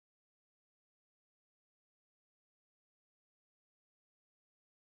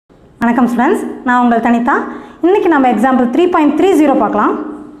வணக்கம் ஸ்டூடெண்ட்ஸ், நான் உங்கள் தனிதா. இன்றைக்கி நம்ம எக்ஸாம்பிள் 3.30 பார்க்கலாம்.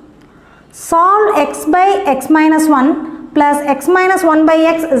 Solve x by x minus 1 plus x minus 1 by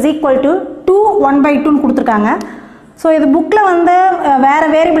x is equal to 2 1 by 2 கொடுத்துருக்காங்க. ஸோ இது புக்கில் வந்து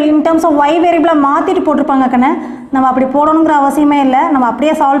வேறு variable in terms of y வேரியபிளாக மாற்றிட்டு போட்டிருப்பாங்க கண்ணு. நம்ம அப்படி போடணுங்கிற அவசியமே இல்லை, நம்ம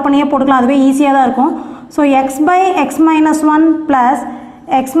அப்படியே சால்வ் பண்ணியே போட்டுக்கலாம், அதுவே ஈஸியாக தான் இருக்கும். So x by x minus 1 plus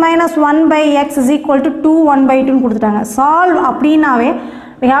x minus 1 by x is equal to 2 1 by 2 கொடுத்துட்டாங்க. சால்வ் அப்படின்னாவே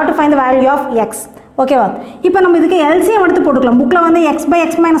we have to find the value of x. ஓகேவா? இப்போ நம்ம இதுக்கு LCM எடுத்து போட்டுக்கலாம். புக்கில் வந்து x by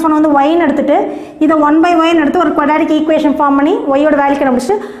x minus 1 வந்து yன்னு எடுத்துட்டு இதை 1 by yன்னு எடுத்து ஒரு quadratic equation ஃபார்ம் பண்ணி yயோட வேல்யூ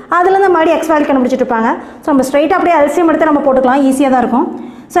கண்டுபிடிச்சு அதுலேருந்து மறுபடியும் x வேல்யூ கண்டுபிடிச்சிட்டு இருப்பாங்க. ஸோ நம்ம ஸ்ட்ரைட்டாக அப்படியே LCM எடுத்து நம்ம போட்டுக்கலாம், ஈஸியாக தான் இருக்கும்.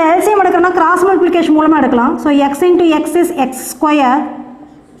 ஸோ LCM எடுக்கிறோம்னா கிராஸ் மல்டிப்ளிகேஷன் மூலமாக எடுக்கலாம். So x into x is x square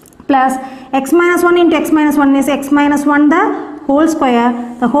plus x minus 1 into x minus 1 is x minus 1 the whole square,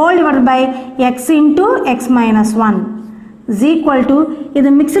 the whole divided by x into x minus 1 is equal to, இது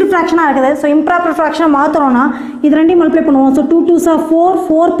mixed ஃப்ராக்ஷனாக இருக்குது. So improper ஃப்ராக்ஷனை மாற்றுறோன்னா இது ரெண்டையும் multiply பண்ணுவோம். So 2 2s are 4,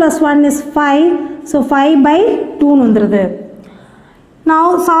 4 plus 1 is 5, so 5 by 2 வந்துடுது. now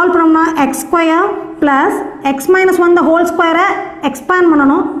solve பண்ணோம்னா x square plus x minus 1 the whole ஸ்கொயரை expand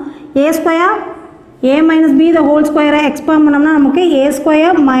பண்ணணும். a square a minus b the whole ஸ்கொயரை எக்ஸ்பேண்ட் பண்ணோம்னா நமக்கு a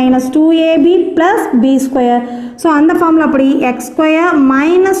square minus 2ab plus b square. So அந்த ஃபார்மில் அப்படி x square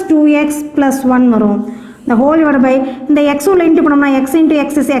minus 2x plus 1 வரும். the whole divided by இந்த x உள்ள இன்ட்டு பண்ணோம்னா x into x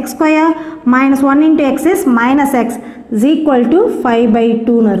is x square minus 1 into x is minus x is equal to 5 by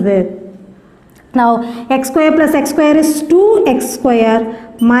 2 வருது. now x square plus x square is 2x square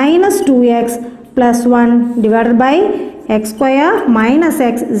minus 2x plus 1 divided by x square minus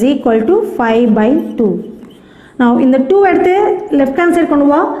x is equal to 5 by 2. now இந்த 2 எடுத்து left hand side கொண்டு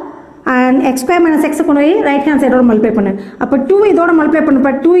வா and x square minus x கொண்டு போய் right hand side ஓட multiply பண்ணு. அப்போ 2 இதோட மல்டிப்ளை பண்ணு.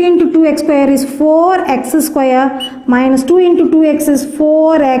 இப்போ 2 into 2x square is 4x square minus 2 into 2x is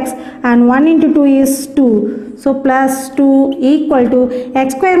 4x and 1 into 2 is 2. so plus 2 equal to x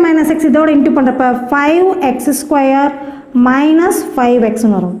square minus x இதோட into பண்ணுறப்ப 5x square minus 5x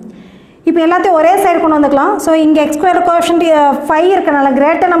வரும். இப்போ எல்லாத்தையும் ஒரே சைடு கொண்டு வந்துக்கலாம். ஸோ இங்கே x square கோஎஃபிஷியன்ட் 5 இருக்கனால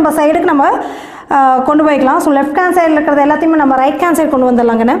கிரேட்டர் நம்பர் சைடுக்கு நம்ம கொண்டு போய்க்கலாம். ஸோ லெஃப்ட் ஹேண்ட் சைடில் இருக்கிறது எல்லாத்தையுமே நம்ம ரைட் ஹேண்ட் சைடு கொண்டு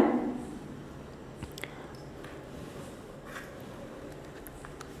வந்துடலாங்கண்ணே.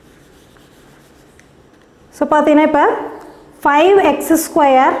 ஸோ பார்த்தீங்கன்னா இப்போ 5x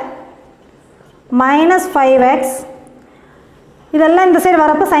ஸ்கொயர் மைனஸ் 5x இதெல்லாம் இந்த சைடு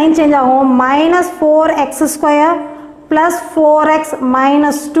வரப்போ சைன் சேஞ்ச் ஆகும். Minus 4x square plus 4x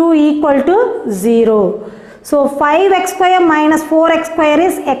minus 2 equal to 0. So 5x square minus 4x square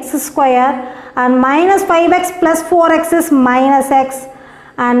is x square and minus 5x plus 4x is minus x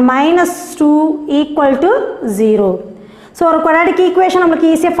and minus 2 equal to 0. So ஒரு quadratic equation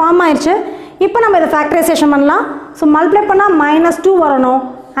நம்மளுக்கு ஈஸியாக form ஆயிடுச்சு. இப்போ நம்ம இதை factorisation பண்ணலாம். So multiply பண்ணால் -2 வரணும்,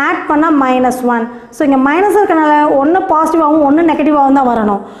 ஆட் பண்ணால் -1. ஸோ இங்கே மைனஸ் இருக்கனால ஒன்று பாசிட்டிவாகவும் ஒன்று நெகட்டிவாகவும் தான்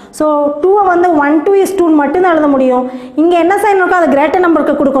வரணும். ஸோ 2 வந்து 1 2 is 2 மட்டும்தான் எழுத முடியும். இங்கே என்ன சைன் இருக்கோ அது கிரேட்டர்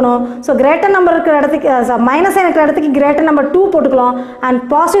நம்பருக்கு கொடுக்கணும். ஸோ கிரேட்டர் நம்பர் இருக்கிற இடத்துக்கு மைனஸ் சைன் இருக்கிற இடத்துக்கு கிரேட்டர் நம்பர் 2 போட்டுக்கலாம் அண்ட்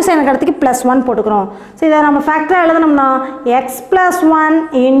பாசிட்டிவ் சைன் இருக்கிற இடத்துக்கு +1 போட்டுக்கிறோம். ஸோ இதை நம்ம ஃபேக்டராக எழுதணும்னா x + 1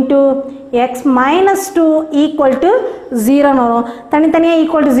 into x minus 2 equal to 0 வரும். தனித்தனியாக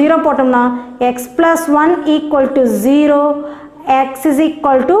ஈக்குவல் டு 0 போட்டோம்னா x + 1 equal to 0, x is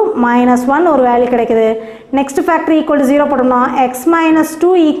equal to -1 ஒரு வேல்யூ கிடைக்குது. நெக்ஸ்ட் ஃபேக்டர் ஈக்குவல் டு 0 போட்டோம்னா x minus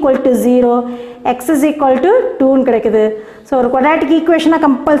 2 equal to 0, x is equal to 2 கிடைக்குது. ஸோ ஒரு குவாட்ராட்டிக் ஈக்குவேஷனாக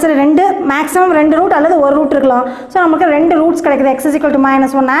கம்பல்சரி மேக்ஸிமம் 2 ரூட் அல்லது ஒரு ரூட் இருக்கலாம். ஸோ நமக்கு 2 ரூட்ஸ் கிடைக்குது. x is equal to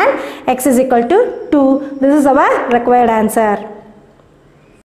 -1 and x is equal to 2. This is our required answer.